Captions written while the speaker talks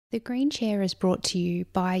The Green Chair is brought to you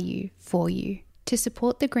by you for you. To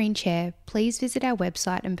support The Green Chair, please visit our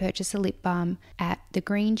website and purchase a lip balm at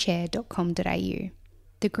thegreenchair.com.au.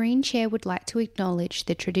 The Green Chair would like to acknowledge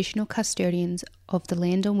the traditional custodians of the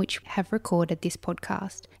land on which we have recorded this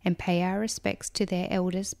podcast and pay our respects to their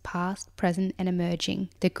elders past, present and emerging.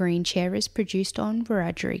 The Green Chair is produced on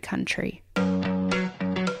Wiradjuri country.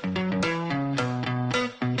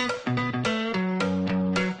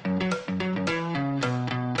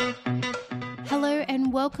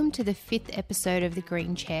 Welcome to the 5th episode of The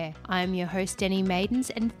Green Chair. I am your host, Denny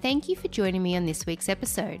Maidens, and thank you for joining me on this week's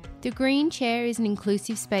episode. The Green Chair is an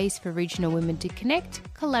inclusive space for regional women to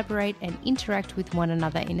connect, collaborate, and interact with one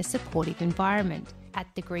another in a supportive environment. At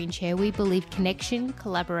The Green Chair, we believe connection,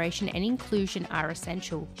 collaboration, and inclusion are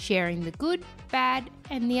essential, sharing the good, bad,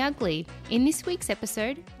 and the ugly. In this week's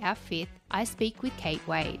episode, our 5th, I speak with Kate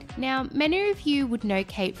Wade. Now, many of you would know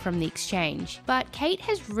Kate from The Exchange, but Kate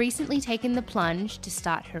has recently taken the plunge to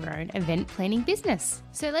start her own event planning business.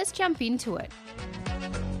 So let's jump into it.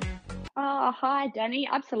 Oh, hi, Danny.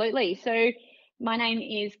 Absolutely. So my name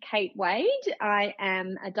is Kate Wade. I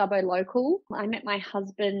am a Dubbo local. I met my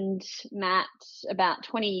husband, Matt, about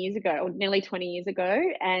 20 years ago, or nearly 20 years ago,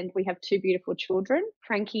 and we have two beautiful children.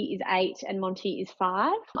 Frankie is 8 and Monty is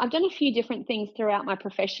 5. I've done a few different things throughout my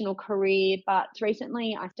professional career, but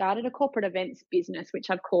recently I started a corporate events business, which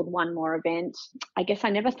I've called One More Event. I guess I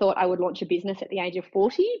never thought I would launch a business at the age of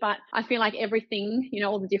 40, but I feel like everything,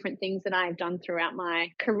 all the different things that I've done throughout my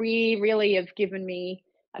career really have given me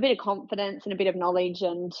a bit of confidence and a bit of knowledge,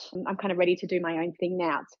 and I'm kind of ready to do my own thing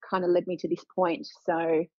now. It's kind of led me to this point.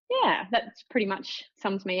 So yeah, that's pretty much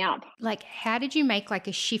sums me up. Like, how did you make like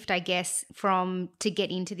a shift, I guess, to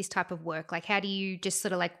get into this type of work? Like, how do you just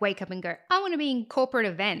sort of like wake up and go, I want to be in corporate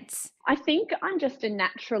events? I think I'm just a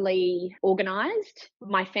naturally organised.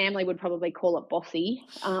 My family would probably call it bossy,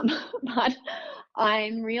 but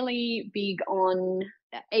I'm really big on,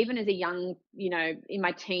 even as a young, in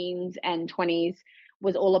my teens and 20s,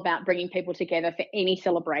 was all about bringing people together for any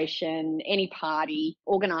celebration, any party,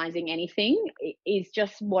 organising anything is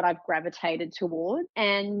just what I've gravitated toward.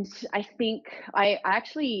 And I think I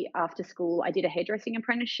actually, after school, I did a hairdressing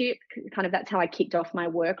apprenticeship. Kind of that's how I kicked off my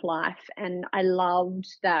work life. And I loved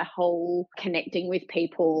that whole connecting with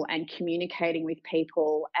people and communicating with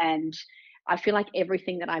people. And I feel like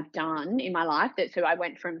everything that I've done in my life, so I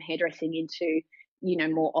went from hairdressing into,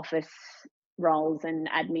 more office roles and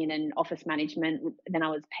admin and office management. Then I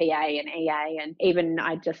was PA and EA, and even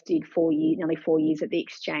I just did nearly 4 years at the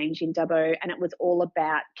Exchange in Dubbo, and it was all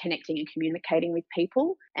about connecting and communicating with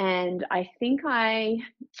people. And I think I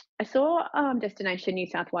saw Destination New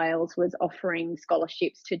South Wales was offering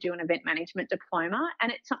scholarships to do an event management diploma,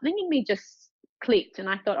 and something in me just clicked, and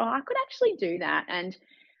I thought, I could actually do that. And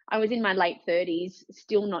I was in my late 30s,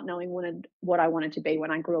 still not knowing what I wanted to be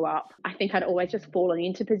when I grew up. I think I'd always just fallen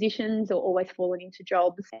into positions or always fallen into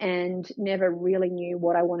jobs and never really knew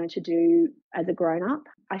what I wanted to do as a grown-up.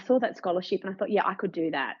 I saw that scholarship and I thought, yeah, I could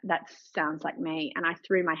do that. That sounds like me. And I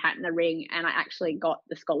threw my hat in the ring and I actually got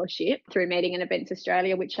the scholarship through Meeting and Events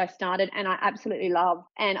Australia, which I started and I absolutely love.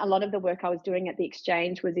 And a lot of the work I was doing at the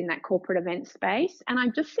Exchange was in that corporate event space. And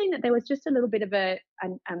I've just seen that there was just a little bit of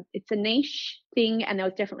it's a niche thing, and there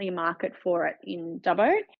was definitely a market for it in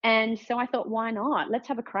Dubbo. And so I thought, why not? Let's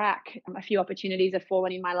have a crack. A few opportunities have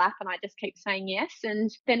fallen in my lap and I just keep saying yes. And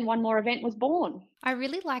then One More Event was born. I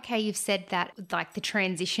really like how you've said that, like the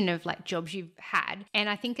transition of like jobs you've had. And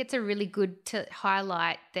I think it's a really good to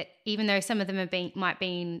highlight that even though some of them might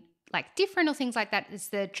be like different or things like that, it's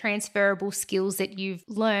the transferable skills that you've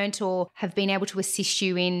learned or have been able to assist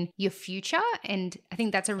you in your future. And I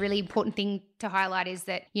think that's a really important thing to highlight, is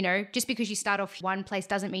that, just because you start off one place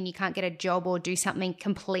doesn't mean you can't get a job or do something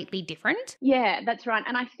completely different. Yeah, that's right.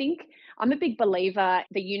 And I think I'm a big believer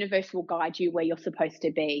the universe will guide you where you're supposed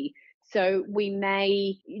to be. So we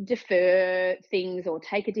may defer things or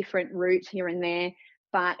take a different route here and there,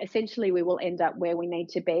 but essentially we will end up where we need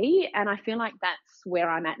to be. And I feel like that's where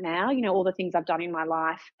I'm at now. All the things I've done in my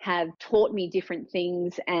life have taught me different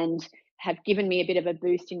things and have given me a bit of a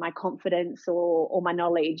boost in my confidence, or my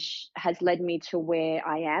knowledge has led me to where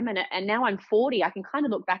I am. And now I'm 40, I can kind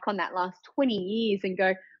of look back on that last 20 years and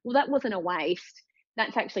go, well, that wasn't a waste.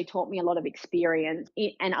 That's actually taught me a lot of experience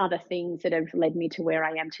and other things that have led me to where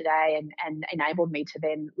I am today, and enabled me to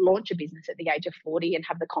then launch a business at the age of 40 and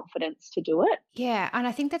have the confidence to do it. Yeah, and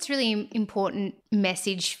I think that's really important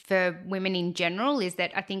message for women in general, is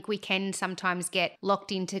that I think we can sometimes get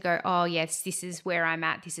locked in to go, oh yes, this is where I'm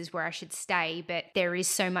at, this is where I should stay, but there is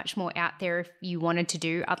so much more out there if you wanted to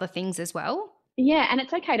do other things as well. Yeah, and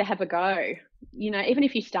it's okay to have a go. Even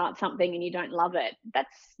if you start something and you don't love it,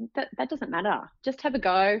 that doesn't matter. Just have a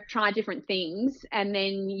go, try different things, and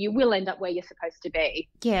then you will end up where you're supposed to be.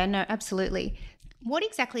 Yeah, no, absolutely. What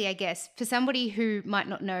exactly, I guess, for somebody who might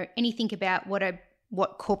not know anything about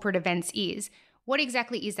what corporate events is, what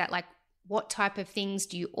exactly is that? Like, what type of things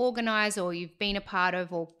do you organize or you've been a part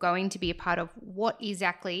of or going to be a part of? What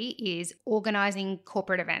exactly is organizing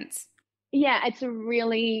corporate events? Yeah,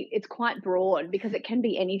 it's quite broad because it can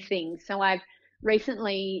be anything. So I've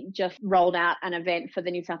recently just rolled out an event for the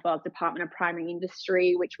New South Wales Department of Primary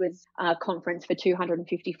Industry, which was a conference for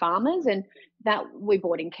 250 farmers, and that we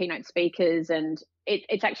brought in keynote speakers, and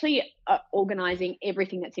it's actually organising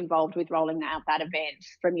everything that's involved with rolling out that event,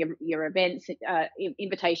 from your events,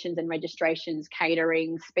 invitations and registrations,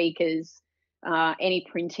 catering, speakers, any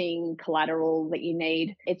printing collateral that you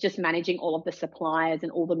need. It's just managing all of the suppliers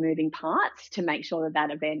and all the moving parts to make sure that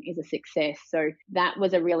that event is a success. So that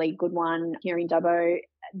was a really good one here in Dubbo.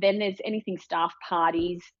 Then there's anything staff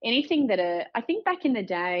parties, anything I think back in the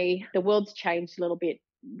day, the world's changed a little bit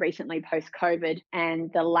recently post COVID,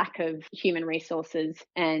 and the lack of human resources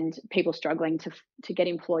and people struggling to get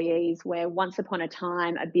employees, where once upon a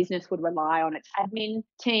time a business would rely on its admin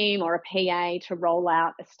team or a PA to roll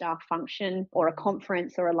out a staff function or a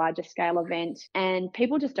conference or a larger scale event, and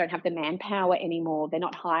people just don't have the manpower anymore. They're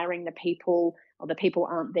not hiring the people, or the people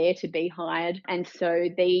aren't there to be hired. And so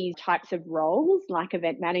these types of roles, like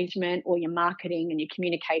event management or your marketing and your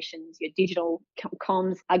communications, your digital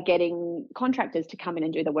comms, are getting contractors to come in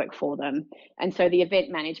and do the work for them. And so the event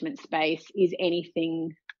management space is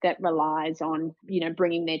anything that relies on,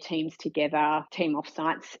 bringing their teams together, team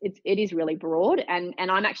offsites. It is really broad, and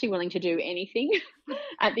I'm actually willing to do anything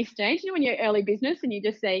at this stage. When you're early business and you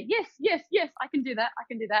just say, yes, yes, yes, I can do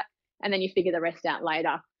that, and then you figure the rest out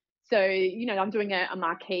later. So, I'm doing a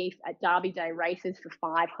marquee at Derby Day races for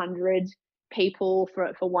 500 people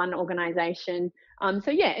for one organisation. So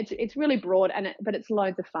yeah, it's really broad, but it's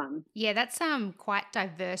loads of fun. Yeah, that's quite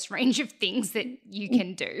diverse range of things that you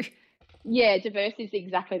can do. Yeah, diverse is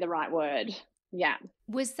exactly the right word. Yeah.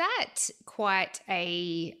 Was that quite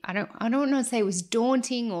I don't want to say it was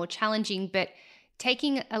daunting or challenging, but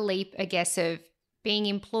taking a leap, I guess, of being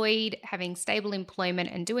employed, having stable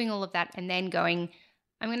employment and doing all of that, and then going,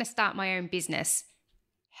 I'm going to start my own business.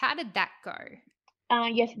 How did that go?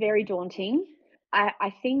 Yes, very daunting.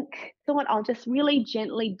 I think thought I'll just really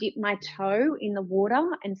gently dip my toe in the water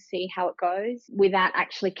and see how it goes without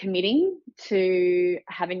actually committing to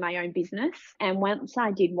having my own business. And once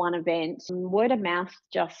I did one event, word of mouth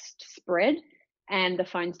just spread and the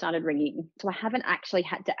phone started ringing. So I haven't actually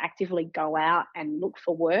had to actively go out and look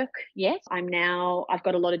for work yet. I've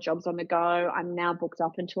got a lot of jobs on the go. I'm now booked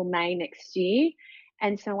up until May next year.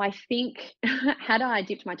 And so I think had I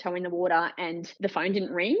dipped my toe in the water and the phone didn't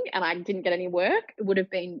ring and I didn't get any work, it would have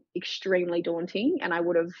been extremely daunting, and I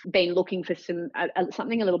would have been looking for something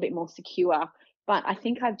a little bit more secure. But I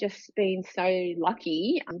think I've just been so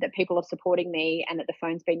lucky that people are supporting me and that the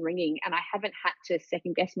phone's been ringing, and I haven't had to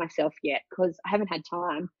second guess myself yet because I haven't had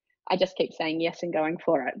time. I just keep saying yes and going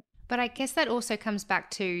for it. But I guess that also comes back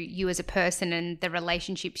to you as a person and the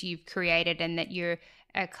relationships you've created, and that you're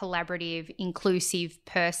a collaborative, inclusive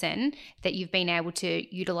person, that you've been able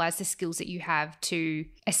to utilize the skills that you have to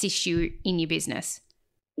assist you in your business.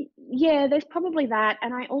 Yeah, there's probably that.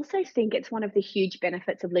 And I also think it's one of the huge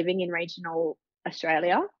benefits of living in regional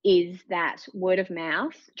Australia is that word of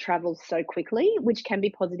mouth travels so quickly, which can be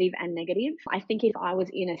positive and negative. I think if I was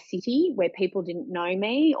in a city where people didn't know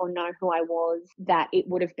me or know who I was, that it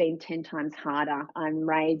would have been 10 times harder. I'm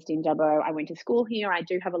raised in Dubbo. I went to school here. I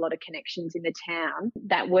do have a lot of connections in the town.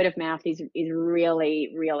 That word of mouth is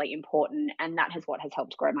really, really important. And that has what has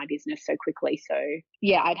helped grow my business so quickly. So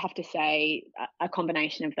yeah, I'd have to say a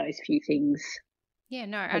combination of those few things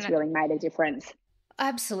has really made a difference.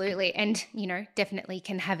 Absolutely. And, definitely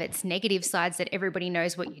can have its negative sides, that everybody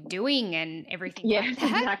knows what you're doing and everything like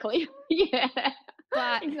that. Exactly. Yeah.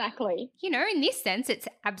 But, exactly. In this sense, it's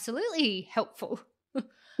absolutely helpful.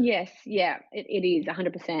 Yes. Yeah, it is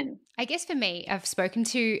 100%. I guess for me, I've spoken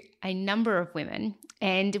to a number of women,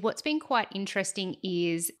 and what's been quite interesting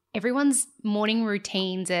is everyone's morning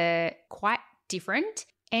routines are quite different.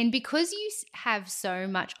 And because you have so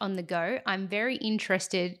much on the go, I'm very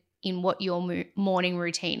interested in what your morning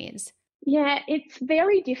routine is. Yeah, it's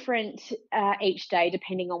very different each day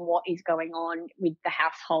depending on what is going on with the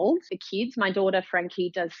household. The kids, my daughter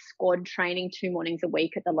Frankie does squad training 2 mornings a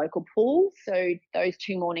week at the local pool. So those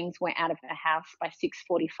 2 mornings we're out of the house by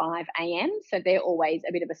 6:45 a.m. So they're always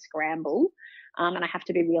a bit of a scramble, and I have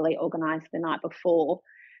to be really organised the night before.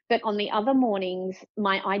 But on the other mornings,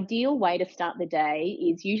 my ideal way to start the day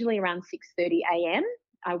is usually around 6:30 a.m.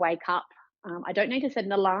 I wake up. I don't need to set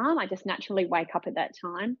an alarm. I just naturally wake up at that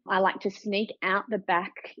time. I like to sneak out the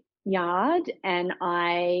backyard and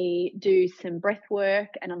I do some breath work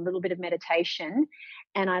and a little bit of meditation.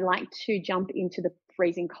 And I like to jump into the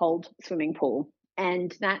freezing cold swimming pool.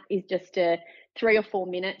 And that is just a 3 or 4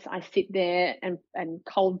 minutes. I sit there and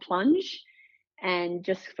cold plunge and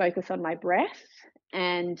just focus on my breath.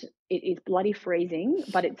 And it is bloody freezing,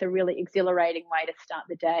 but it's a really exhilarating way to start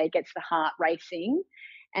the day. It gets the heart racing.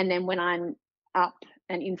 And then when I'm up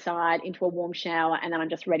and inside into a warm shower, and then I'm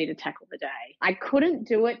just ready to tackle the day. I couldn't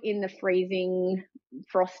do it in the freezing,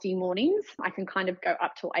 frosty mornings. I can kind of go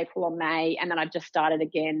up till April or May, and then I've just started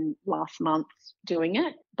again last month doing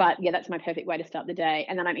it. But yeah, that's my perfect way to start the day.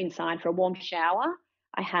 And then I'm inside for a warm shower.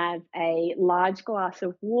 I have a large glass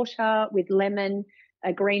of water with lemon,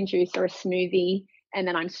 a green juice or a smoothie, and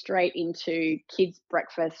then I'm straight into kids'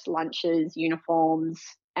 breakfast, lunches, uniforms,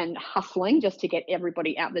 and hustling just to get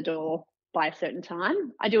everybody out the door by a certain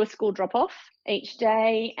time. I do a school drop-off each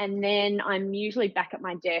day, and then I'm usually back at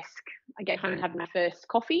my desk. I get home and have my first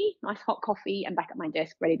coffee, nice hot coffee, and back at my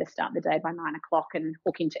desk ready to start the day by 9 o'clock and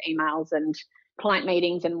hook into emails and client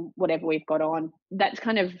meetings and whatever we've got on. That's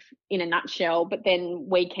kind of in a nutshell. But then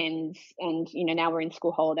weekends and, now we're in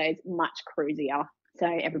school holidays, much cruisier. So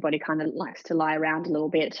everybody kind of likes to lie around a little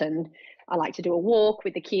bit, and I like to do a walk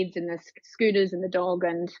with the kids and the scooters and the dog,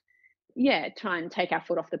 and try and take our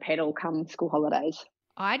foot off the pedal come school holidays.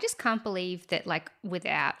 I just can't believe that, like,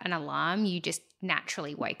 without an alarm, you just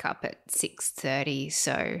naturally wake up at 6:30.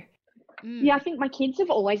 So yeah, I think my kids have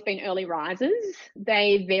always been early risers.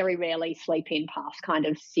 They very rarely sleep in past kind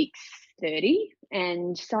of 6:30,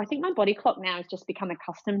 and so I think my body clock now has just become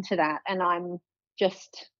accustomed to that, and I'm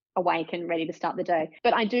just awake and ready to start the day.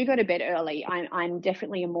 But I do go to bed early. I'm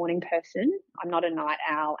definitely a morning person. I'm not a night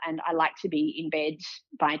owl, and I like to be in bed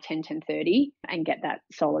by 10:30 and get that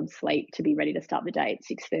solid sleep to be ready to start the day at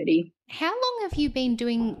 6:30. How long have you been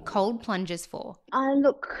doing cold plunges for?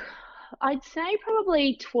 Look, I'd say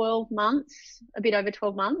probably 12 months, a bit over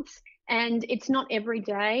 12 months. And it's not every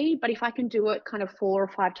day, but if I can do it kind of 4 or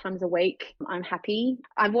 5 times a week, I'm happy.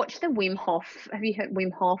 I watched the Wim Hof. Have you heard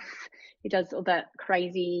Wim Hof? He does all that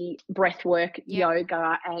crazy breath work,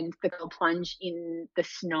 yoga, and the cold plunge in the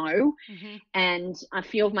snow. Mm-hmm. And a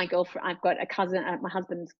few of my girlfriend, I've got a cousin, my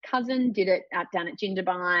husband's cousin did it down at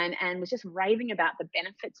Jindabyne and was just raving about the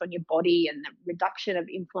benefits on your body and the reduction of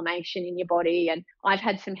inflammation in your body. And I've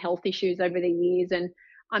had some health issues over the years, and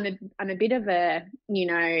I'm a bit of a,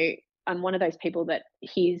 I'm one of those people that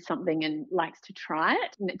hears something and likes to try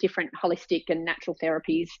it, different holistic and natural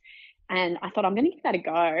therapies. And I thought, I'm going to give that a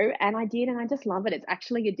go. And I did, and I just love it. It's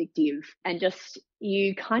actually addictive, and just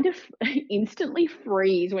you kind of instantly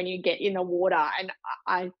freeze when you get in the water,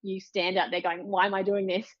 and you stand out there going, why am I doing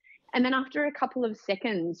this? And then after a couple of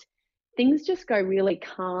seconds, things just go really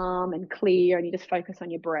calm and clear, and you just focus on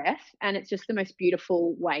your breath. And it's just the most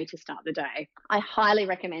beautiful way to start the day. I highly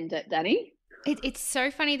recommend it, Danny. It's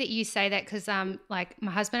so funny that you say that, because like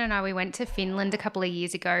my husband and I, we went to Finland a couple of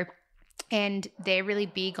years ago, and they're really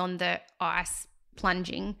big on the ice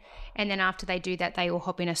plunging. And then after they do that, they all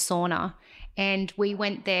hop in a sauna. And we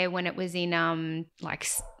went there when it was in like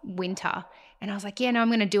winter. And I was like, yeah, no, I'm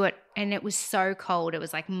going to do it. And it was so cold. It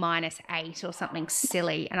was like -8 or something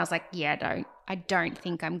silly. And I was like, yeah, I don't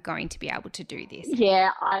think I'm going to be able to do this.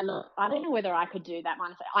 Yeah, I don't know whether I could do that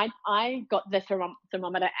one. I got the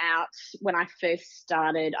thermometer out when I first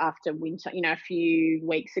started after winter, a few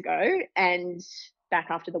weeks ago, and back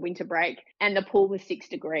after the winter break, and the pool was 6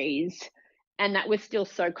 degrees. And that was still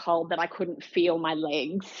so cold that I couldn't feel my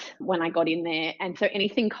legs when I got in there. And so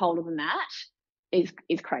anything colder than that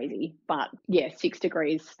is crazy. But yeah, 6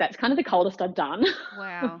 degrees, that's kind of the coldest I've done.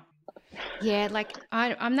 Wow. Yeah, like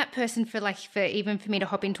I'm that person for even for me to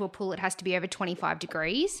hop into a pool, it has to be over 25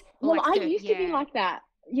 degrees. Well, I used to be like that.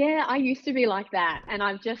 Yeah, I used to be like that. And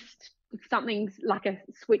I've just, something's like a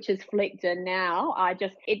switch has flicked, and now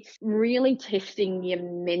it's really testing your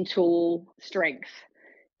mental strength.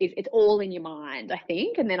 It's all in your mind, I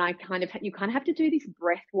think. And then you kind of have to do this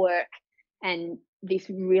breath work and this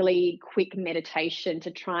really quick meditation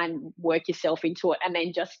to try and work yourself into it, and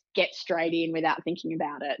then just get straight in without thinking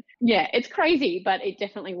about it. Yeah, it's crazy, but it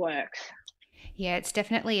definitely works. Yeah, it's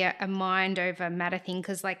definitely a mind over matter thing,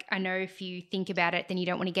 because like I know if you think about it, then you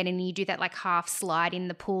don't want to get in and you do that like half slide in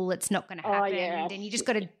the pool. It's not going to happen. Yeah. And you just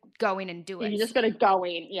got to go in and do it. You just got to go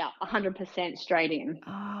in. Yeah, 100% straight in.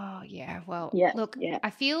 Oh, Oh yeah, well, Yeah, look, yeah.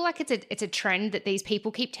 I feel like it's a trend that these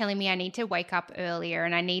people keep telling me I need to wake up earlier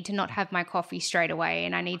and I need to not have my coffee straight away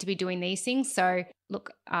and I need to be doing these things. So,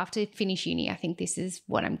 look, after finish uni, I think this is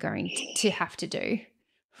what I'm going to have to do.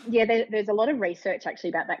 Yeah, there's a lot of research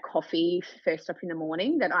actually about that coffee first up in the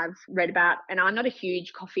morning that I've read about. And I'm not a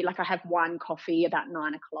huge coffee, like I have one coffee about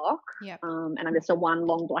 9 o'clock, Yep. and I'm just a one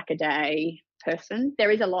long black a day person.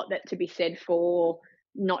 There is a lot that to be said for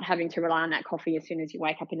not having to rely on that coffee as soon as you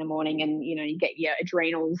wake up in the morning, and you get your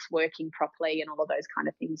adrenals working properly and all of those kind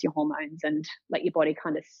of things, your hormones, and let your body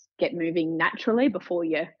kind of get moving naturally before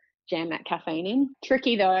you jam that caffeine in.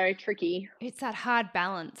 Tricky though, tricky. It's that hard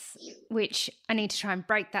balance, which I need to try and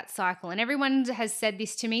break that cycle. And everyone has said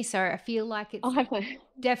this to me, so I feel like it's I'll have to.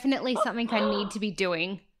 definitely something I need to be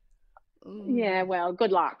doing. Yeah, well,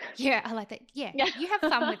 good luck. Yeah, I like that. Yeah, you have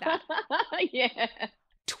fun with that. Yeah.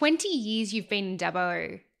 20 years you've been in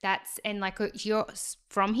Dubbo. You're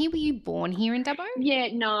from here. Were you born here in Dubbo? Yeah,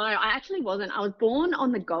 no, I actually wasn't. I was born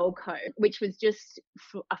on the Gold Coast, which was just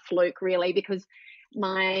a fluke, really, because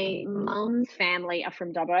my mum's family are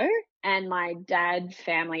from Dubbo and my dad's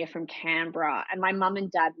family are from Canberra. And my mum and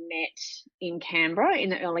dad met in Canberra in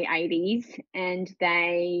the early 80s and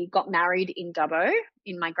they got married in Dubbo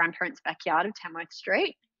in my grandparents' backyard of Tamworth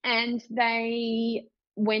Street. And they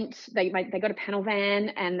got a panel van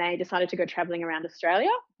and they decided to go traveling around Australia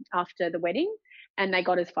after the wedding. And they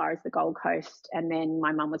got as far as the Gold Coast. And then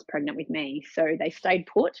my mum was pregnant with me. So they stayed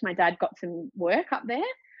put. My dad got some work up there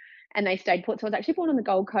and they stayed put. So I was actually born on the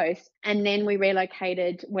Gold Coast. And then we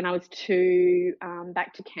relocated when I was 2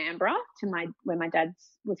 back to Canberra where my dad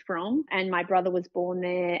was from. And my brother was born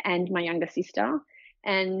there and my younger sister.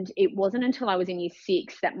 And it wasn't until I was in year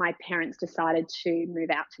 6 that my parents decided to move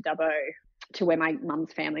out to Dubbo, to where my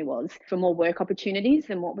mum's family was, for more work opportunities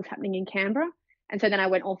than what was happening in Canberra. And so then I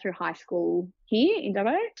went all through high school here in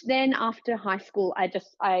Dubbo. Then after high school,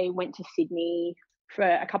 I went to Sydney for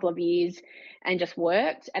a couple of years and just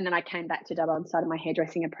worked. And then I came back to Dubbo and started my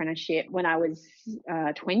hairdressing apprenticeship when I was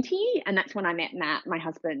 20. And that's when I met Matt, my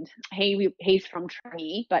husband. He's from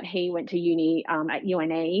Trangie, but he went to uni at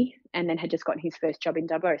UNE and then had just gotten his first job in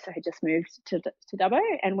Dubbo. So had just moved to Dubbo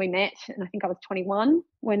and we met. And I think I was 21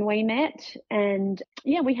 when we met. And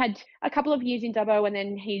yeah, we had a couple of years in Dubbo and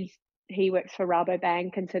then he works for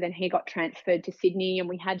Rabobank, and so then he got transferred to Sydney, and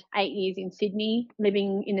we had 8 years in Sydney,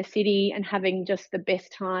 living in the city and having just the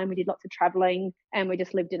best time. We did lots of traveling and we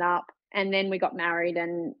just lived it up. And then we got married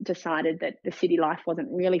and decided that the city life wasn't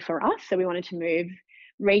really for us, so we wanted to move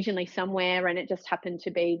regionally somewhere, and it just happened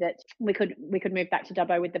to be that we could move back to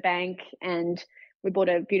Dubbo with the bank, and we bought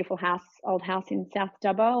a beautiful old house in South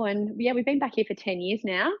Dubbo. And yeah, we've been back here for 10 years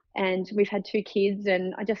now and we've had 2 kids.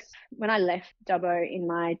 And when I left Dubbo in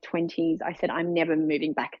my 20s, I said, I'm never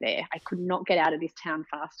moving back there. I could not get out of this town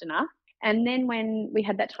fast enough. And then when we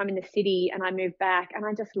had that time in the city and I moved back, and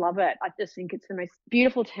I just love it. I just think it's the most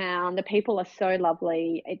beautiful town. The people are so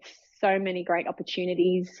lovely. It's so many great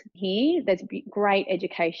opportunities here. There's great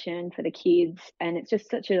education for the kids, and it's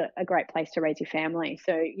just such a great place to raise your family.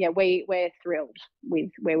 So yeah, we're thrilled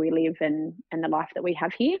with where we live and the life that we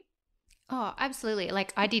have here. Oh, absolutely.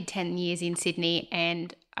 Like I did 10 years in Sydney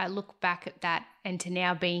and I look back at that and to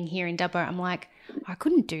now being here in Dubbo, I'm like, I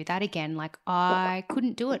couldn't do that again. Like I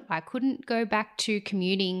couldn't do it. I couldn't go back to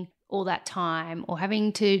commuting all that time or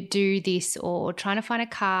having to do this or trying to find a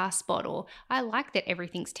car spot. Or I like that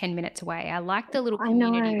everything's 10 minutes away. I like the little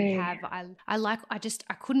community we have.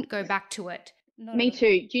 I couldn't go back to it. Me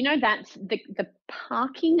too. Do you know that the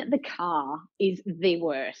parking the car is the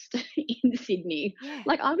worst in Sydney? Yeah.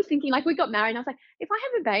 Like I was thinking, like we got married and I was like, if I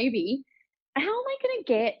have a baby, how am I going to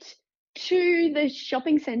get to the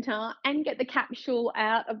shopping centre and get the capsule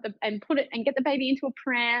out of and put it and get the baby into a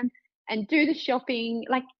pram and do the shopping?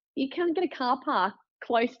 Like you can't get a car park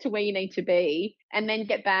close to where you need to be and then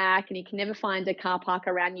get back, and you can never find a car park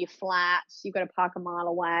around your flat. You've got to park a mile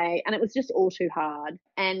away, and it was just all too hard.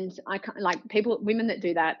 And I can't, like women that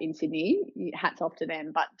do that in Sydney, hats off to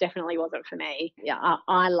them, but definitely wasn't for me. Yeah,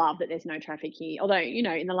 I love that there's no traffic here. Although,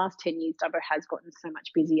 in the last 10 years, Dubbo has gotten so much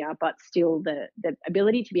busier, but still the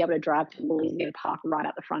ability to be able to drive to Woolies and park right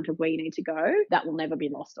at the front of where you need to go, that will never be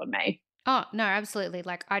lost on me. Oh, no, absolutely.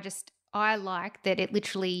 Like I like that it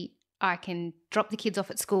literally, I can drop the kids off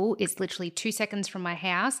at school. It's literally 2 seconds from my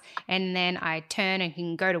house, and then I turn and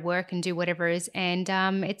can go to work and do whatever it is. And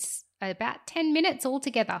it's about 10 minutes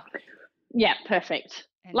altogether. Yeah, perfect.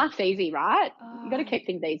 Life's easy, right? You got to keep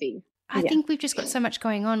things easy. I think we've just got so much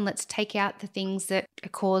going on. Let's take out the things that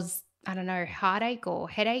cause, I don't know, heartache or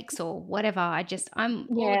headaches or whatever. I'm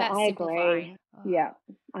all about simplifying. Yeah,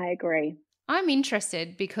 I agree. I'm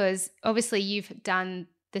interested because obviously you've done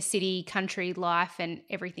the city, country life and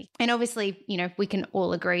everything. And obviously, you know, we can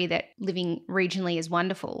all agree that living regionally is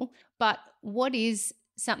wonderful. But what is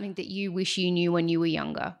something that you wish you knew when you were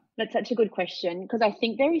younger? That's such a good question because I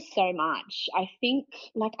think there is so much. I think,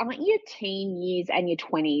 like, aren't your teen years and your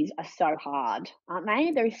 20s are so hard, aren't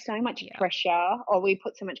they? There is so much pressure, or we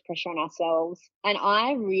put so much pressure on ourselves. And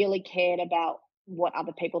I really cared about what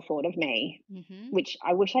other people thought of me, which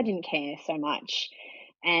I wish I didn't care so much.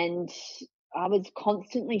 And I was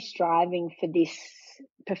constantly striving for this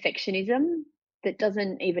perfectionism that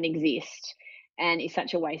doesn't even exist and is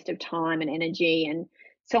such a waste of time and energy. And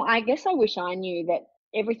so I guess I wish I knew that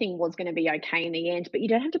everything was going to be okay in the end, but you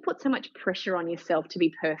don't have to put so much pressure on yourself to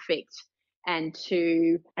be perfect and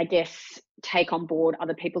to, I guess, take on board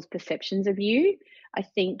other people's perceptions of you. I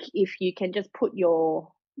think if you can just put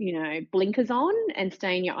your, you know, blinkers on and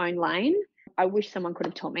stay in your own lane. I wish someone could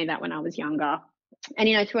have taught me that when I was younger. And,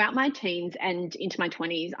 you know, throughout my teens and into my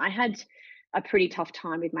 20s, I had a pretty tough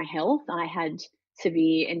time with my health. I had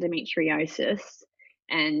severe endometriosis.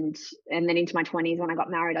 And then into my 20s, when I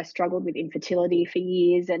got married, I struggled with infertility for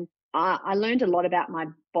years. And I learned a lot about my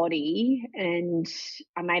body and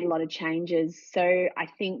I made a lot of changes. So I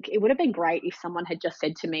think it would have been great if someone had just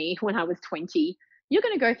said to me when I was 20, you're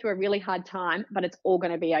going to go through a really hard time, but it's all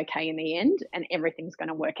going to be okay in the end and everything's going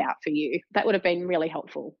to work out for you. That would have been really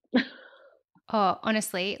helpful. Oh,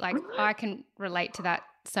 honestly, like I can relate to that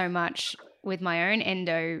so much with my own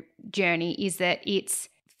endo journey is that it's,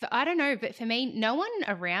 I don't know, but for me, no one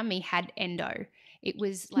around me had endo. It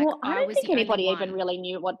was like I don't think anybody even really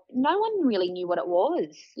knew no one really knew what it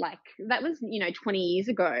was. Like that was, you know, 20 years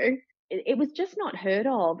ago. It was just not heard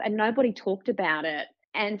of and nobody talked about it.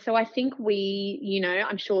 And so I think we, you know,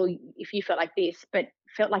 I'm sure if you felt like this, but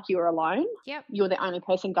felt like you were alone. Yep. You're the only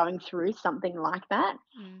person going through something like that.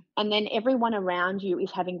 And then everyone around you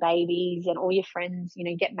is having babies and all your friends, you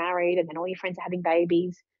know, get married and then all your friends are having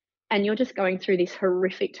babies. And you're just going through this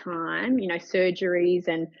horrific time, you know, surgeries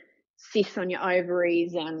and cysts on your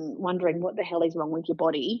ovaries and wondering what the hell is wrong with your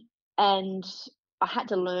body. And I had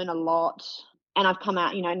to learn a lot. And I've come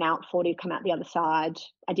out, you know, now at 40, I've come out the other side.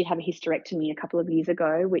 I did have a hysterectomy a couple of years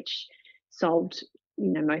ago, which solved,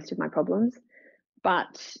 you know, most of my problems.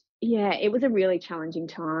 But yeah, it was a really challenging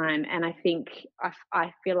time. And I think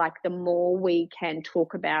I feel like the more we can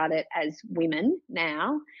talk about it as women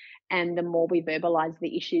now, and the more we verbalise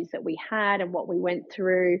the issues that we had and what we went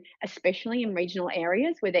through, especially in regional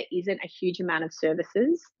areas where there isn't a huge amount of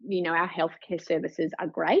services. You know, our healthcare services are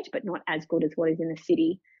great, but not as good as what is in the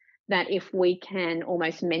city. That if we can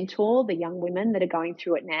almost mentor the young women that are going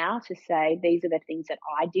through it now to say, these are the things that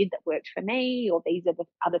I did that worked for me, or these are the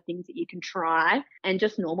other things that you can try, and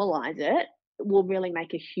just normalise it, will really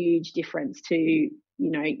make a huge difference to, you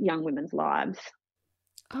know, young women's lives.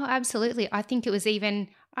 Oh, absolutely. I think it was even,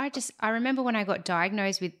 I remember when I got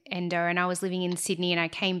diagnosed with endo and I was living in Sydney and I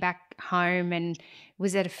came back home and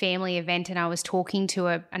was at a family event and I was talking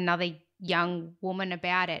to another young woman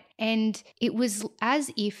about it. And it was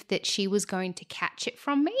as if that she was going to catch it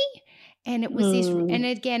from me. And it was this, and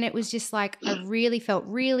again, it was just like, I really felt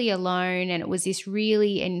really alone. And it was this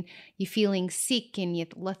really, and you're feeling sick and you're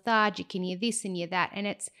lethargic and you're this and you're that. And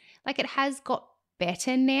it's like, it has got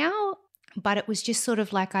better now. But it was just sort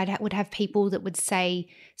of like would have people that would say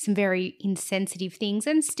some very insensitive things,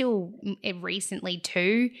 and still recently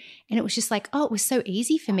too. And it was just like, oh, it was so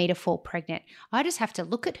easy for me to fall pregnant. I just have to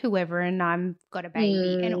look at whoever and I'm got a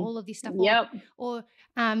baby and all of this stuff. Yep. Or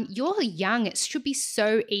you're young. It should be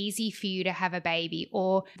so easy for you to have a baby.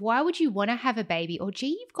 Or why would you want to have a baby? Or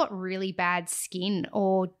gee, you've got really bad skin.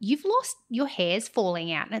 Or you've lost, your hair's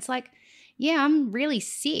falling out. And it's like, yeah, I'm really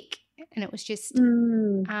sick. And it was just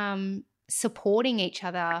supporting each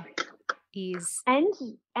other is,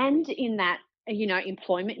 and in that, you know,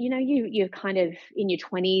 employment, you know, you're kind of in your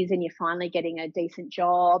 20s and you're finally getting a decent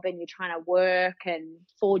job and you're trying to work and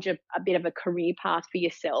forge a bit of a career path for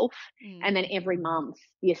yourself. And then every month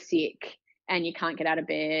you're sick and you can't get out of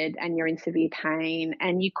bed and you're in severe pain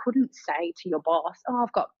and you couldn't say to your boss, oh,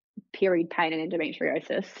 I've got period pain and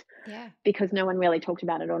endometriosis, because no one really talked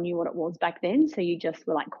about it or knew what it was back then. So you just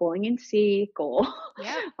were like calling in sick, or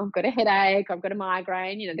I've got a headache, I've got a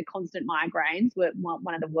migraine. You know, the constant migraines were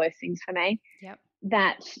one of the worst things for me.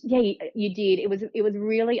 That you did. It was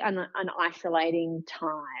really an isolating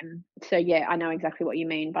time. So yeah, I know exactly what you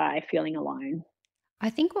mean by feeling alone. I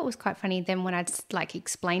think what was quite funny then when I'd like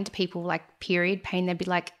explain to people like period pain, they'd be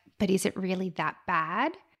like, but is it really that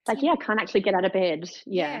bad? Like, yeah, I can't actually get out of bed.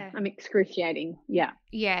 Yeah, I'm excruciating. Yeah.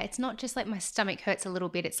 Yeah, it's not just like my stomach hurts a little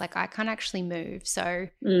bit. It's like I can't actually move. So,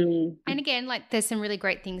 and again, like there's some really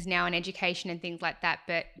great things now in education and things like that,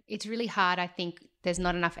 but it's really hard, I think, there's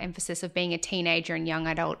not enough emphasis of being a teenager and young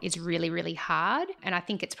adult is really, really hard. And I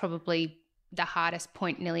think it's probably the hardest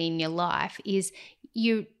point nearly in your life is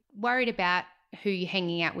you're worried about who you're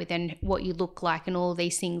hanging out with and what you look like and all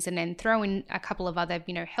these things, and then throw in a couple of other,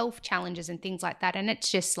 health challenges and things like that. And it's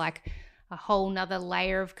just like a whole nother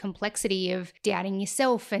layer of complexity of doubting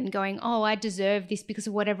yourself and going, oh, I deserve this because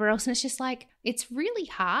of whatever else. And it's just like, it's really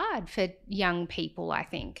hard for young people, I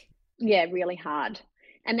think. Yeah, really hard.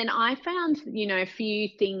 And then I found, a few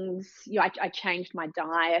things, I changed my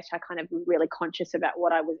diet. I kind of really conscious about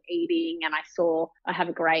what I was eating. And I have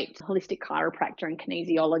a great holistic chiropractor and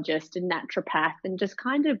kinesiologist and naturopath, and just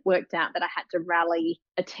kind of worked out that I had to rally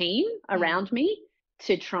a team around me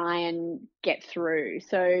to try and get through.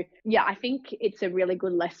 So yeah, I think it's a really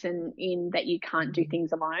good lesson in that you can't do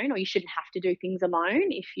things alone, or you shouldn't have to do things alone.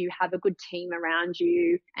 If you have a good team around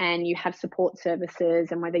you and you have support services,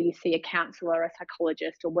 and whether you see a counselor, a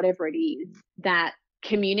psychologist, or whatever it is, that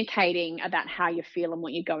communicating about how you feel and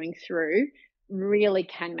what you're going through really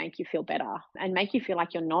can make you feel better and make you feel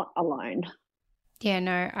like you're not alone. Yeah,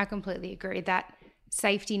 no, I completely agree. That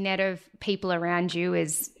safety net of people around you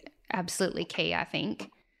is absolutely key, I think.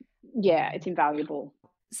 Yeah, it's invaluable.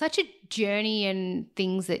 Such a journey and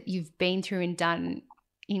things that you've been through and done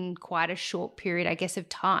in quite a short period, I guess, of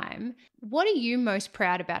time. What are you most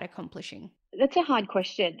proud about accomplishing? That's a hard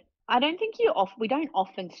question. I don't think we don't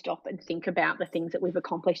often stop and think about the things that we've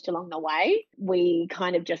accomplished along the way. We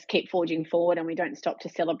kind of just keep forging forward, and we don't stop to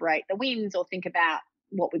celebrate the wins or think about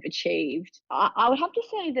what we've achieved. I would have to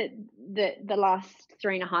say that the last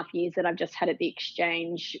 3.5 years that I've just had at the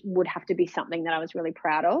Exchange would have to be something that I was really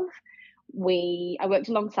proud of. I worked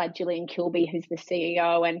alongside Gillian Kilby, who's the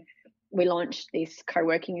CEO, and we launched this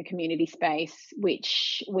co-working and community space,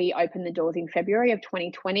 which we opened the doors in February of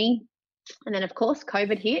 2020. And then, of course,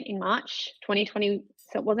 COVID hit in March 2020.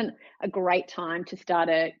 So it wasn't a great time to start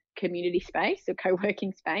a community space, a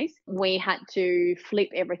co-working space. We had to flip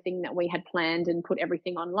everything that we had planned and put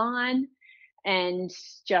everything online and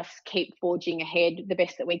just keep forging ahead the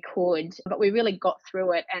best that we could. But we really got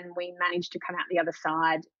through it, and we managed to come out the other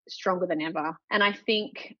side stronger than ever. And I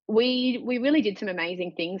think we really did some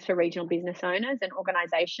amazing things for regional business owners and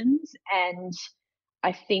organisations. And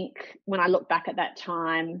I think when I look back at that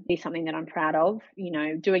time, it's something that I'm proud of.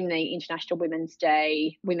 Doing the International Women's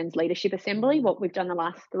Day Women's Leadership Assembly, what we've done the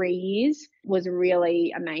last 3 years, was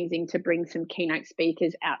really amazing to bring some keynote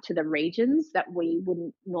speakers out to the regions that we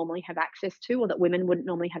wouldn't normally have access to, or that women wouldn't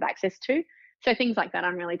normally have access to. So things like that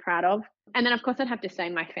I'm really proud of. And then, of course, I'd have to say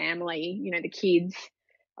my family, the kids.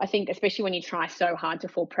 I think especially when you try so hard to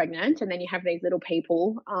fall pregnant and then you have these little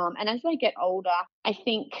people, and as they get older, I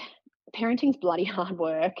think parenting's bloody hard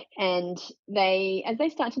work, and as they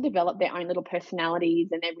start to develop their own little personalities,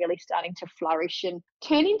 and they're really starting to flourish and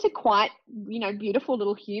turn into quite, beautiful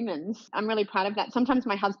little humans. I'm really proud of that. Sometimes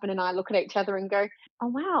my husband and I look at each other and go, oh,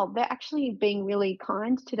 wow, they're actually being really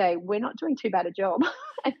kind today. We're not doing too bad a job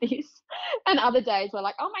at this. And other days we're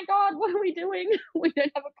like, oh my God, what are we doing? We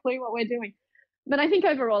don't have a clue what we're doing. But I think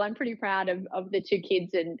overall I'm pretty proud of the two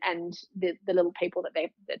kids and the little people that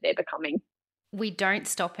they're becoming. We don't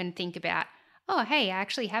stop and think about, oh, hey, I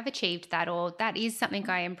actually have achieved that, or that is something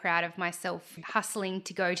I am proud of myself, hustling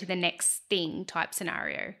to go to the next thing type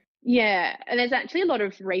scenario. Yeah, and there's actually a lot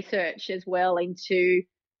of research as well into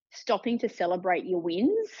stopping to celebrate your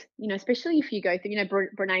wins, especially if you go through,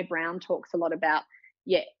 Brene Brown talks a lot about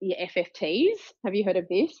your FFTs. Have you heard of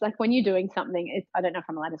this? Like when you're doing something, I don't know if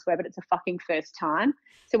I'm allowed to swear, but it's a fucking first time.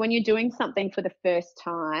 So when you're doing something for the first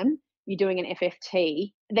time, you're doing an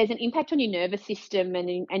FFT, there's an impact on your nervous system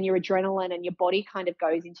and your adrenaline, and your body kind of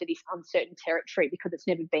goes into this uncertain territory because it's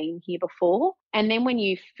never been here before. And then when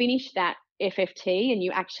you finish that FFT and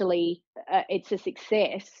you actually, it's a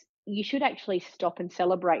success, you should actually stop and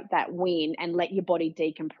celebrate that win and let your body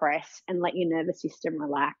decompress and let your nervous system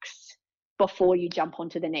relax before you jump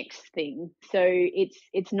onto the next thing. So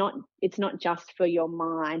it's not just for your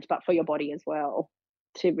mind, but for your body as well,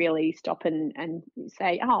 to really stop and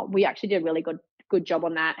say, oh, we actually did a really good job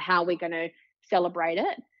on that. How are we going to celebrate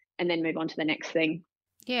it and then move on to the next thing?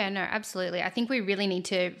 Yeah, no, absolutely. I think we really need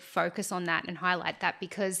to focus on that and highlight that,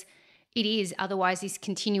 because it is otherwise this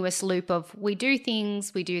continuous loop of we do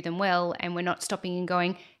things, we do them well, and we're not stopping and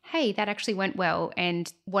going, hey, that actually went well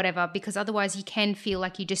and whatever, because otherwise you can feel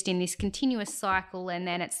like you're just in this continuous cycle, and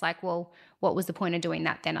then it's like, well, what was the point of doing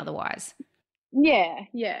that then otherwise? Yeah,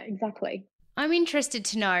 exactly. I'm interested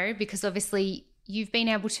to know, because obviously you've been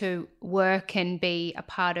able to work and be a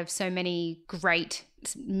part of so many great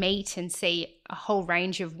meet and see a whole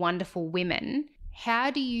range of wonderful women.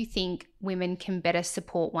 How do you think women can better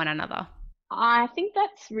support one another? I think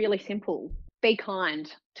that's really simple. be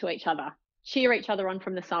kind to each other, cheer each other on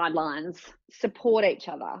from the sidelines, support each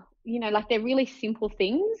other. Like they're really simple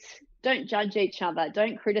things. Don't judge each other.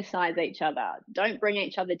 Don't criticize each other. Don't bring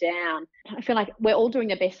each other down. I feel like we're all doing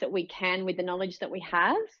the best that we can with the knowledge that we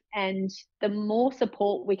have. And the more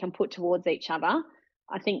support we can put towards each other,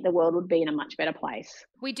 I think the world would be in a much better place.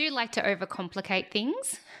 We do like to overcomplicate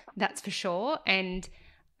things, that's for sure. And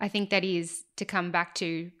I think that is to come back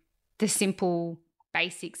to the simple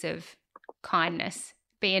basics of kindness.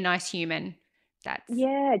 Be a nice human.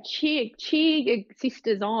 Cheer your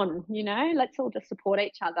sisters on, let's all just support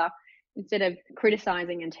each other instead of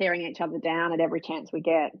criticizing and tearing each other down at every chance we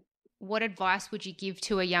get. What advice would you give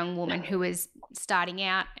to a young woman who is starting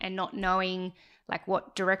out and not knowing like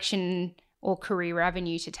what direction or career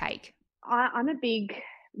avenue to take? I'm a big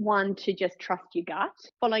one to just trust your gut.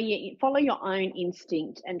 Follow your own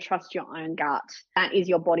instinct and trust your own gut. That is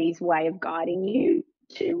your body's way of guiding you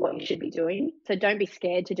to what you should be doing. So don't be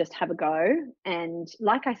scared to just have a go. And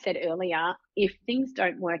like I said earlier, if things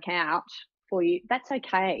don't work out for you, that's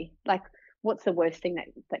okay. Like, what's the worst thing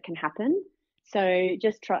that can happen? So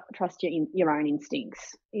just trust your own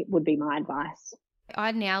instincts. It would be my advice.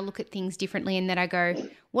 I now look at things differently in that I go,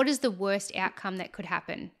 what is the worst outcome that could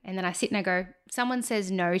happen? And then I sit and I go, someone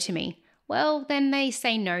says no to me. Well, then they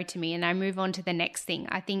say no to me and I move on to the next thing.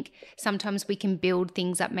 I think sometimes we can build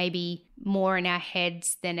things up maybe more in our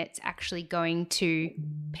heads than it's actually going to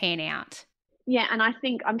pan out. Yeah, and I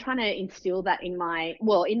think I'm trying to instill that in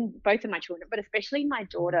both of my children, but especially my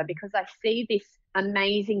daughter, because I see this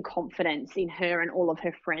amazing confidence in her and all of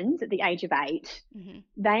her friends at the age of 8. Mm-hmm.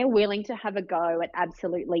 They are willing to have a go at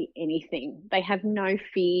absolutely anything. They have no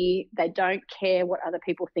fear. They don't care what other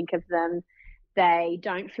people think of them. They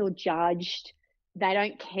don't feel judged. They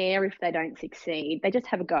don't care if they don't succeed. They just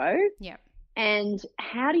have a go. Yeah. And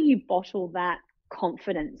how do you bottle that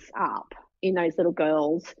confidence up in those little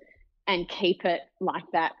girls and keep it like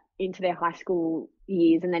that into their high school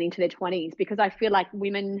years and then into their 20s? Because I feel like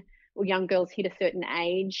women or young girls hit a certain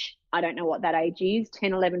age, I don't know what that age is,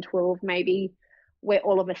 10, 11, 12 maybe, where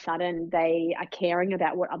all of a sudden they are caring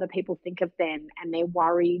about what other people think of them and they're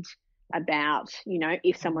worried about,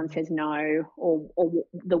 if someone says no or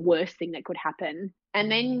the worst thing that could happen.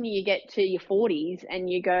 And then you get to your 40s and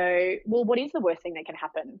you go, well, what is the worst thing that can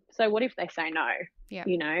happen? So what if they say no? Yeah.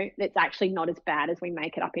 It's actually not as bad as we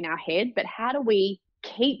make it up in our head. But how do we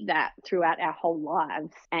keep that throughout our whole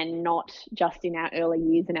lives and not just in our early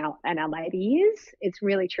years and our later years? It's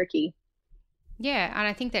really tricky. Yeah, and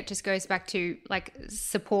I think that just goes back to like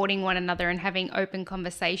supporting one another and having open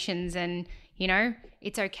conversations and,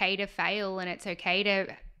 it's okay to fail and it's okay to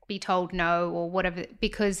be told no or whatever,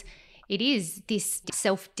 because it is this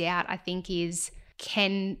self-doubt, I think,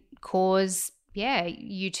 can cause,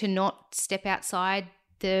 you to not step outside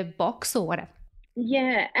the box or whatever.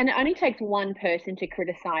 Yeah, and it only takes one person to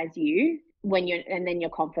criticize you and then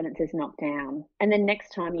your confidence is knocked down. And then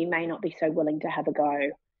next time you may not be so willing to have a go.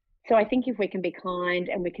 So I think if we can be kind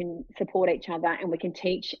and we can support each other and we can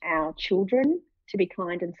teach our children to be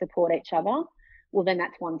kind and support each other, well, then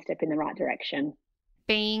that's one step in the right direction.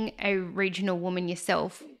 Being a regional woman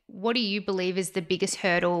yourself, what do you believe is the biggest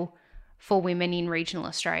hurdle for women in regional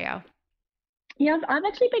Australia? Yeah, I've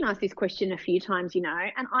actually been asked this question a few times, and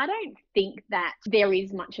I don't think that there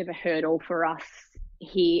is much of a hurdle for us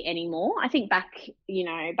here anymore. I think back in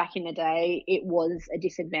the day, it was a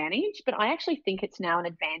disadvantage, but I actually think it's now an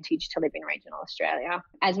advantage to live in regional Australia.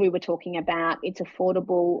 As we were talking about, it's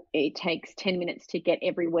affordable. It takes 10 minutes to get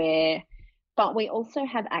everywhere, but we also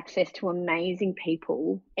have access to amazing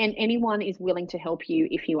people and anyone is willing to help you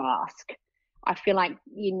if you ask. I feel like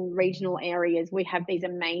in regional areas, we have these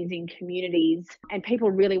amazing communities and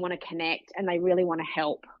people really want to connect and they really want to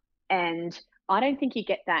help. And I don't think you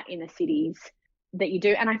get that in the cities that you do.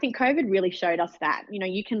 And I think COVID really showed us that,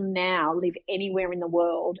 you can now live anywhere in the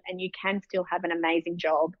world and you can still have an amazing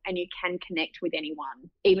job and you can connect with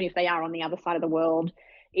anyone, even if they are on the other side of the world.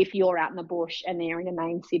 If you're out in the bush and they're in a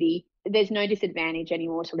main city, there's no disadvantage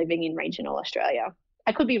anymore to living in regional Australia.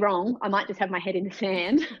 I could be wrong. I might just have my head in the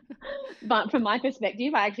sand. But from my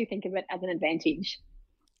perspective, I actually think of it as an advantage.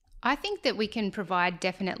 I think that we can provide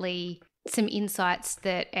definitely some insights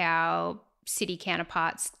that our city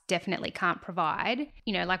counterparts definitely can't provide.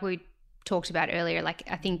 Like we talked about earlier, like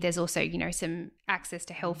I think there's also, some access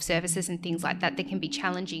to health services and things like that can be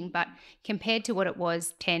challenging. But compared to what it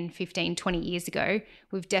was 10, 15, 20 years ago,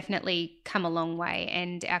 we've definitely come a long way.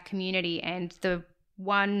 And our community and the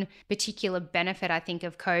one particular benefit, I think,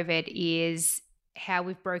 of COVID is how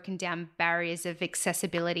we've broken down barriers of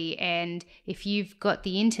accessibility. And if you've got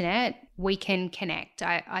the internet, we can connect.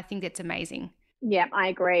 I think that's amazing. Yeah, I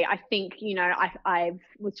agree. I think, I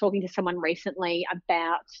was talking to someone recently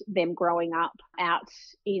about them growing up out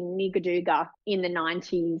in Nigaduga in the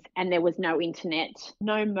 90s, and there was no internet,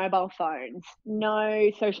 no mobile phones, no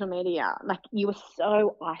social media. Like, you were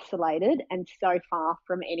so isolated and so far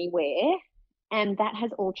from anywhere. And that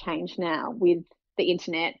has all changed now with the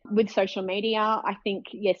internet, with social media. I think,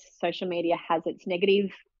 yes, social media has its negative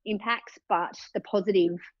impacts, but the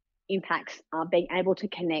positive impacts are being able to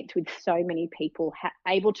connect with so many people,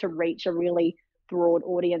 able to reach a really broad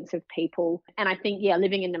audience of people. And I think, yeah,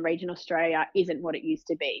 living in the region Australia isn't what it used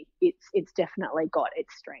to be. It's definitely got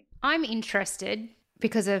its strength. I'm interested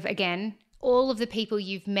because of, again, all of the people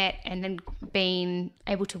you've met and then been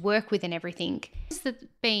able to work with and everything. Who's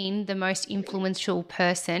been the most influential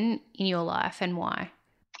person in your life and why?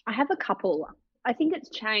 I have a couple. I think it's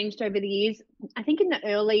changed over the years. I think in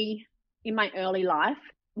my early life,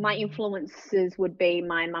 my influences would be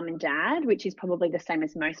my mum and dad, which is probably the same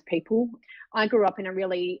as most people. I grew up in a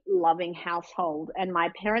really loving household, and my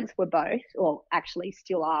parents were both, or actually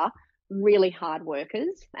still are, really hard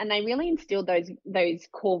workers, and they really instilled those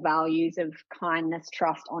core values of kindness,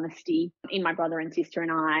 trust, honesty in my brother and sister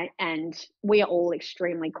and I. And we are all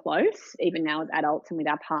extremely close, even now as adults and with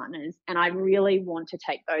our partners. And I really want to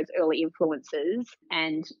take those early influences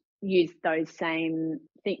and use those same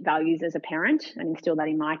values as a parent and instill that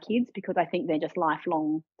in my kids, because I think they're just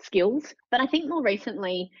lifelong skills. But I think more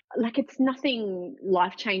recently, like, it's nothing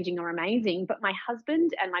life changing or amazing, but my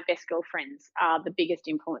husband and my best girlfriends are the biggest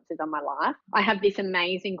influences on my life. I have this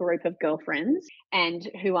amazing group of girlfriends and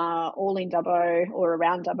who are all in Dubbo or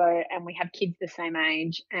around Dubbo, and we have kids the same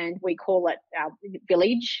age, and we call it our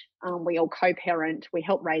village. We all co-parent, we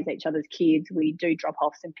help raise each other's kids, we do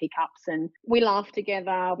drop-offs and pick-ups, and we laugh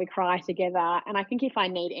together, we cry together. And I think if I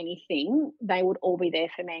need anything, they would all be there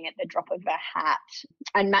for me at the drop of a hat.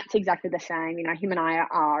 And Matt's exactly the same. Him and I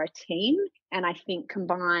are a team. And I think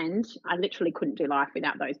combined, I literally couldn't do life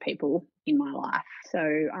without those people in my life.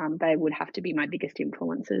 So they would have to be my biggest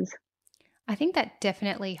influences. I think that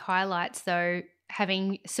definitely highlights, though,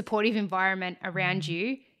 having supportive environment around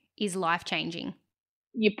you is life-changing.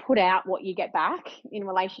 You put out what you get back in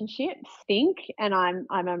relationships, I think. And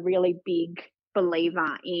I'm a really big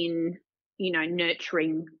believer in,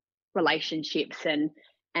 nurturing relationships,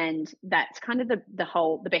 and that's kind of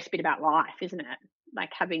the best bit about life, isn't it? Like,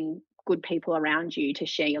 having good people around you to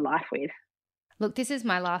share your life with. Look, this is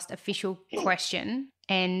my last official question,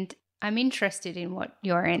 and I'm interested in what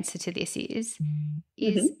your answer to this is.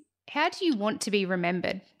 Mm-hmm. How do you want to be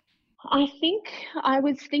remembered? I think I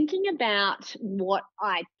was thinking about what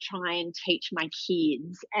I try and teach my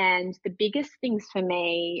kids, and the biggest things for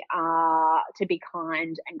me are to be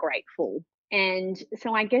kind and grateful. And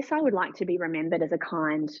so I guess I would like to be remembered as a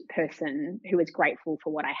kind person who was grateful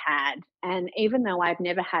for what I had. And even though I've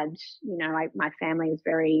never had, my family is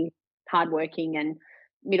very hardworking and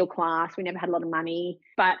middle class, we never had a lot of money.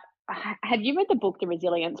 But have you read the book, The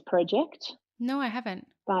Resilience Project? No, I haven't.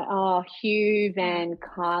 By Hugh Van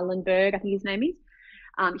Cuylenburg, I think his name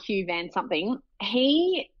is. Hugh Van something.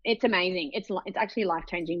 It's amazing. It's actually a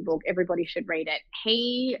life-changing book. Everybody should read it.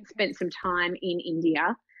 He spent some time in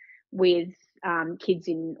India with kids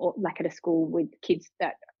at a school with kids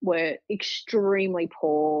that were extremely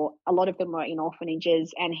poor. A lot of them were in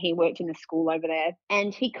orphanages, and he worked in the school over there.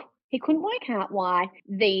 And he couldn't work out why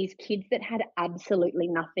these kids that had absolutely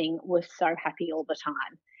nothing were so happy all the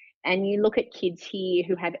time. And you look at kids here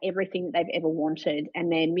who have everything that they've ever wanted,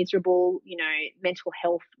 and they're miserable. Mental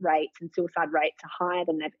health rates and suicide rates are higher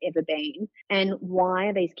than they've ever been. And why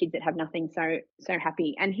are these kids that have nothing so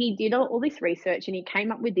happy? And he did all this research, and he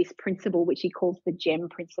came up with this principle, which he calls the GEM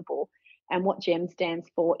principle. And what GEM stands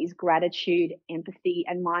for is gratitude, empathy,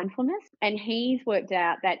 and mindfulness. And he's worked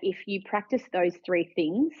out that if you practice those three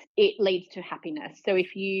things, it leads to happiness. So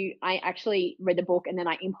I actually read the book, and then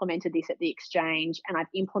I implemented this at the exchange, and I've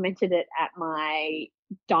implemented it at my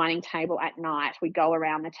dining table at night. We go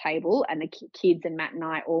around the table, and the kids and Matt and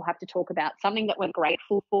I all have to talk about something that we're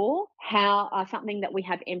grateful for, something that we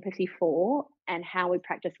have empathy for, and how we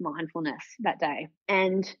practice mindfulness that day.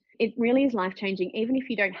 And it really is life-changing. Even if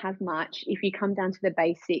you don't have much, if you come down to the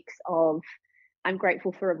basics of, I'm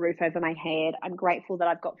grateful for a roof over my head, I'm grateful that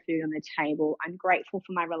I've got food on the table, I'm grateful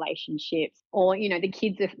for my relationships, or, the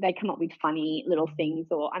kids, if they come up with funny little things,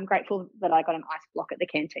 or I'm grateful that I got an ice block at the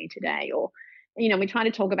canteen today, or, we try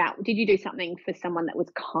to talk about, did you do something for someone that was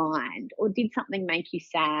kind, or did something make you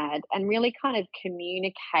sad, and really kind of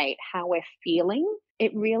communicate how we're feeling.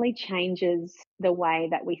 It really changes the way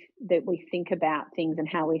that we think about things and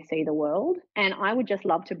how we see the world. And I would just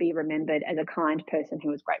love to be remembered as a kind person who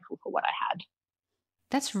was grateful for what I had.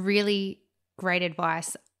 That's really great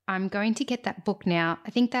advice. I'm going to get that book now. I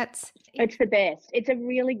think it's the best. It's a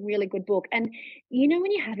really, really good book. And you know,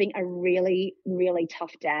 when you're having a really, really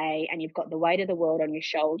tough day and you've got the weight of the world on your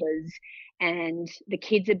shoulders and the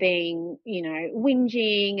kids are being, you know,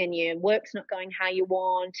 whinging and your work's not going how you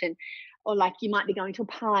want, and or like you might be going to a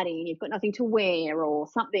party and you've got nothing to wear or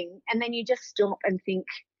something, and then you just stop and think,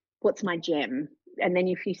 what's my gem? And then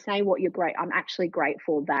if you say what you're great, I'm actually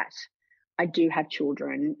grateful that I do have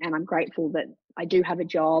children, and I'm grateful that I do have a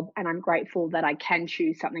job, and I'm grateful that I can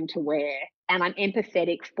choose something to wear, and I'm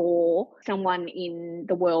empathetic for someone in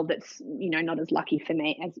the world that's, you know, not as lucky for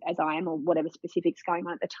me as I am, or whatever specifics going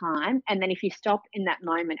on at the time. And then if you stop in that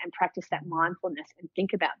moment and practice that mindfulness and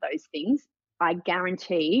think about those things, I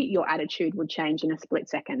guarantee your attitude would change in a split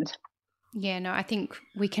second. Yeah, no, I think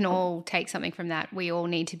we can all take something from that. We all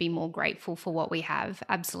need to be more grateful for what we have.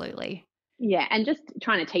 Absolutely. Yeah, and just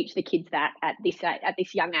trying to teach the kids that at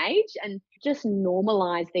this young age, and just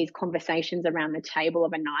normalize these conversations around the table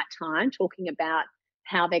of a nighttime, talking about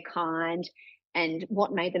how they're kind and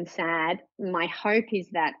what made them sad. My hope is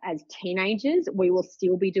that as teenagers, we will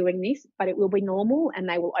still be doing this, but it will be normal, and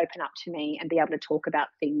they will open up to me and be able to talk about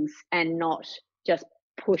things and not just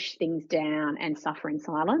push things down and suffer in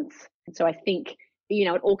silence. And so I think, you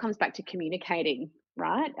know, it all comes back to communicating.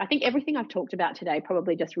 Right? I think everything I've talked about today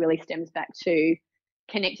probably just really stems back to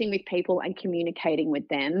connecting with people and communicating with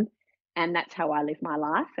them. And that's how I live my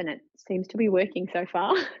life. And it seems to be working so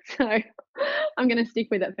far. So I'm going to stick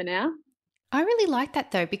with it for now. I really like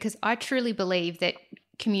that though, because I truly believe that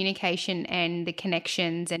communication and the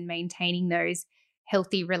connections and maintaining those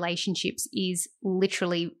healthy relationships is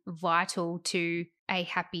literally vital to a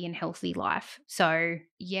happy and healthy life. So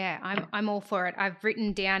yeah, I'm all for it. I've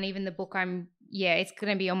written down even the book. It's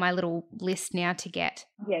going to be on my little list now to get.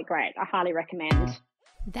 Yeah, great. I highly recommend.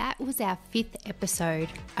 That was our 5th episode.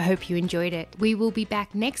 I hope you enjoyed it. We will be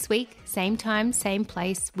back next week, same time, same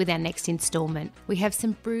place, with our next installment. We have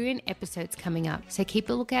some brilliant episodes coming up, so keep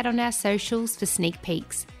a lookout on our socials for sneak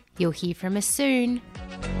peeks. You'll hear from us soon.